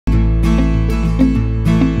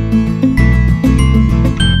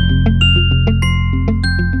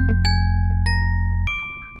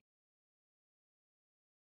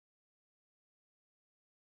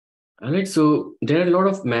All right, so there are a lot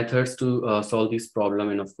of methods to solve this problem,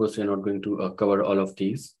 and of course, we're not going to cover all of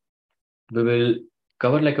these. We will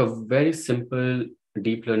cover like a very simple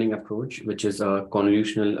deep learning approach, which is a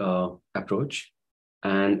convolutional approach.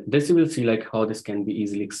 And this you will see like how this can be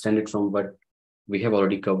easily extended from what we have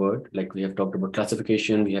already covered. Like we have talked about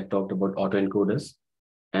classification, we have talked about autoencoders,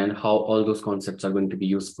 and how all those concepts are going to be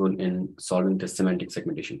useful in solving the semantic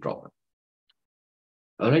segmentation problem.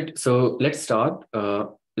 All right, so let's start.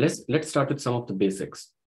 Let's start with some of the basics.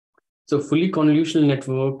 So fully convolutional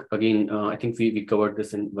network, again, I think we covered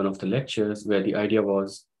this in one of the lectures where the idea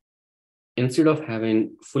was instead of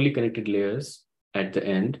having fully connected layers at the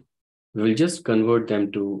end, we will just convert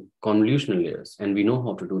them to convolutional layers, and we know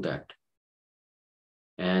how to do that.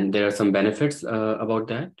 And there are some benefits about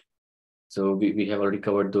that. So we have already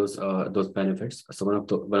covered those benefits. So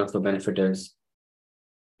one of the benefit is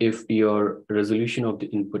if your resolution of the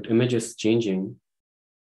input image is changing,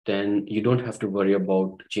 then you don't have to worry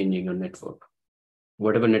about changing your network.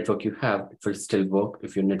 Whatever network you have, it will still work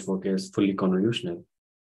if your network is fully convolutional.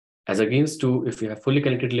 As against to if you have fully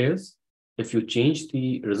connected layers, if you change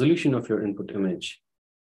the resolution of your input image,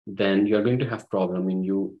 then you're going to have problem and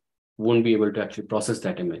you won't be able to actually process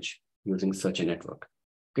that image using such a network.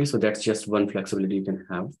 Okay, so that's just one flexibility you can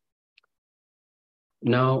have.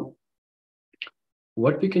 Now,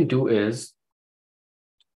 what we can do is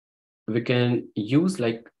we can use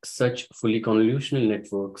like such fully convolutional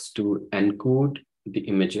networks to encode the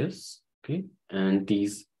images, okay? And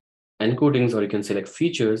these encodings, or you can say like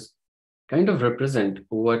features, kind of represent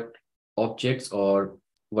what objects or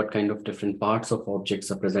what kind of different parts of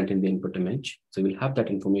objects are present in the input image. So we'll have that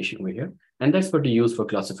information over here. And that's what we use for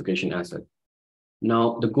classification as well.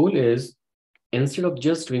 Now, the goal is instead of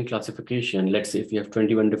just doing classification, let's say if you have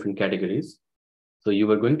 21 different categories, so you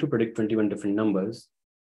were going to predict 21 different numbers,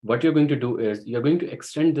 what you're going to do is you're going to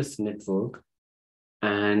extend this network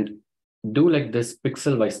and do like this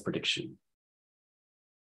pixel-wise prediction.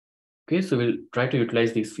 Okay, so we'll try to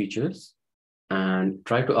utilize these features and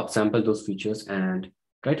try to upsample those features and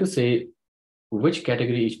try to say which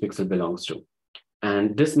category each pixel belongs to.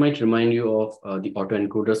 And this might remind you of the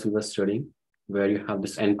autoencoders we were studying, where you have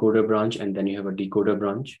this encoder branch and then you have a decoder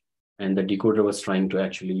branch. And the decoder was trying to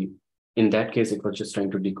actually, in that case, it was just trying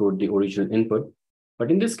to decode the original input. But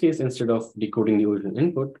in this case, instead of decoding the original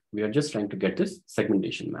input, we are just trying to get this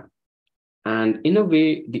segmentation map. And in a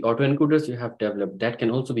way, the autoencoders you have developed, that can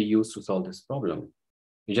also be used to solve this problem.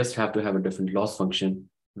 You just have to have a different loss function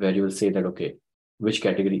where you will say that, okay, which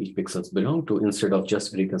category each pixels belong to instead of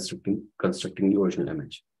just constructing the original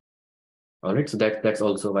image. All right, so that's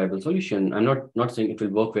also a viable solution. I'm not saying it will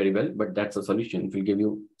work very well, but that's a solution. It will give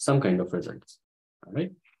you some kind of results. All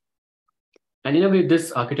right. And in a way,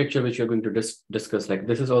 this architecture, which you're going to discuss, like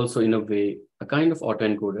this is also in a way, a kind of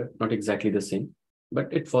autoencoder, not exactly the same,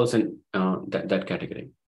 but it falls in that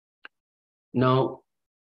category. Now,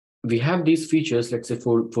 we have these features, let's say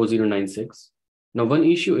 4096. Now, one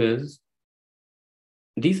issue is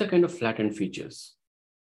these are kind of flattened features.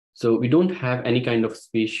 So we don't have any kind of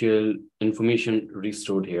spatial information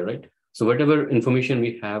restored here, right? So whatever information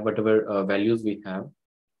we have, whatever values we have,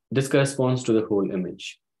 this corresponds to the whole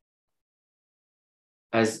image.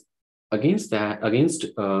 As opposite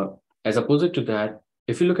to that,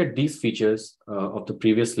 if you look at these features of the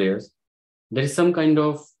previous layers, there is some kind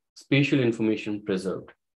of spatial information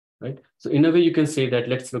preserved, right? So in a way, you can say that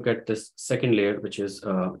let's look at this second layer, which is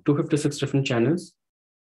 256 different channels.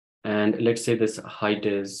 And let's say this height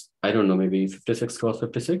is, I don't know, maybe 56 cross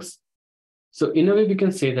 56. So in a way, we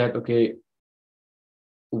can say that, okay,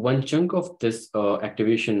 one chunk of this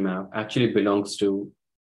activation map actually belongs to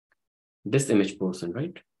this image portion,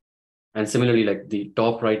 right? And similarly, like the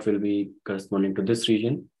top right will be corresponding to this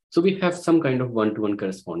region. So we have some kind of one-to-one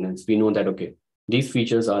correspondence. We know that, okay, these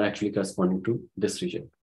features are actually corresponding to this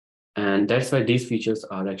region. And that's why these features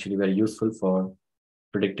are actually very useful for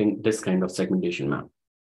predicting this kind of segmentation map.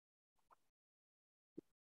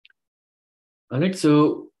 All right,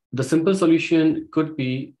 so the simple solution could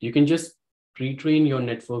be, you can just pre-train your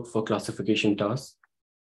network for classification tasks.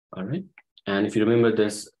 All right. And if you remember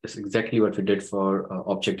this is exactly what we did for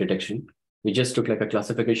object detection. We just took like a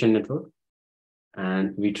classification network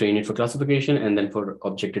and we train it for classification. And then for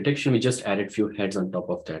object detection, we just added few heads on top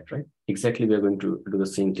of that, right? Exactly, we're going to do the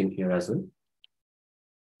same thing here as well.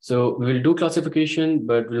 So we will do classification,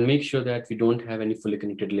 but we'll make sure that we don't have any fully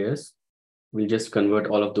connected layers. We'll just convert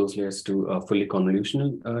all of those layers to fully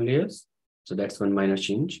convolutional layers. So that's one minor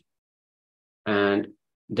change. And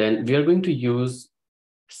then we are going to use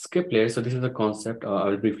skip layers. So this is a concept. I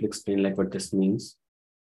will briefly explain like what this means.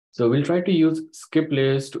 So we'll try to use skip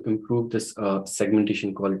layers to improve this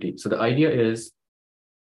segmentation quality. So the idea is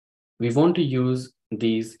we want to use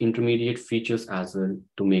these intermediate features as well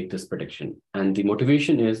to make this prediction. And the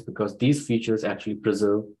motivation is because these features actually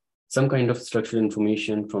preserve some kind of structural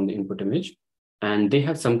information from the input image, and they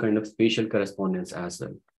have some kind of spatial correspondence as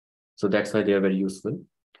well. So that's why they are very useful.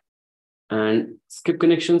 And skip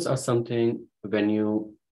connections are something when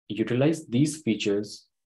you utilize these features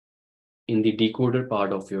in the decoder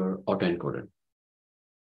part of your autoencoder.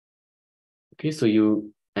 Okay, so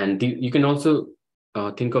you can also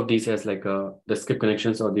think of these as like the skip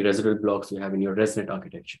connections or the residual blocks you have in your ResNet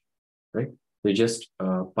architecture, right? So you just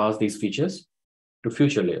pass these features to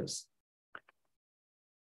future layers.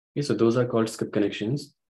 Okay, so those are called skip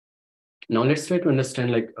connections. Now let's try to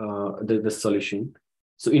understand like the solution.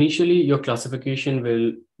 So initially your classification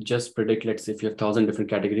will just predict, let's say if you have 1,000 different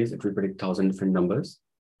categories, it will predict 1,000 different numbers.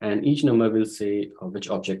 And each number will say which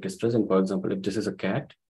object is present. For example, if this is a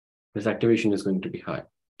cat, this activation is going to be high.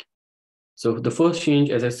 So the first change,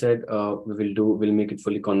 as I said, we'll make it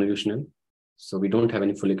fully convolutional. So we don't have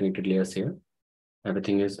any fully connected layers here.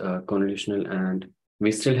 Everything is convolutional, and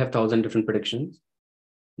we still have 1,000 different predictions.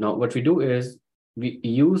 Now, what we do is we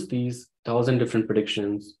use these 1,000 different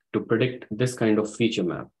predictions to predict this kind of feature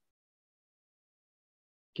map.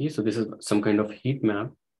 Okay, so this is some kind of heat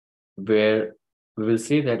map where we will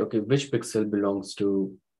say that, okay, which pixel belongs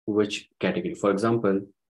to which category. For example,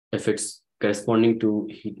 if it's corresponding to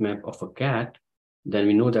heat map of a cat, then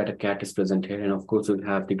we know that a cat is present here. And of course, we'll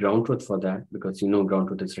have the ground truth for that because ground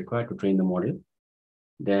truth is required to train the model.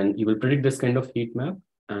 Then you will predict this kind of heat map,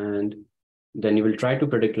 and then you will try to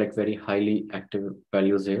predict like very highly active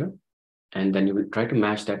values here. And then you will try to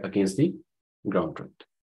match that against the ground truth,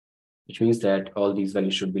 which means that all these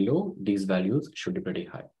values should be low, these values should be pretty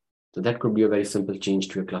high. So that could be a very simple change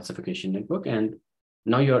to your classification network. And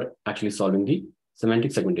now you're actually solving the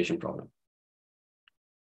semantic segmentation problem.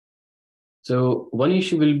 So one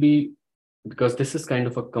issue will be, because this is kind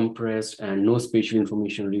of a compressed and no spatial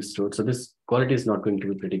information restored, so this quality is not going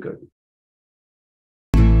to be pretty good.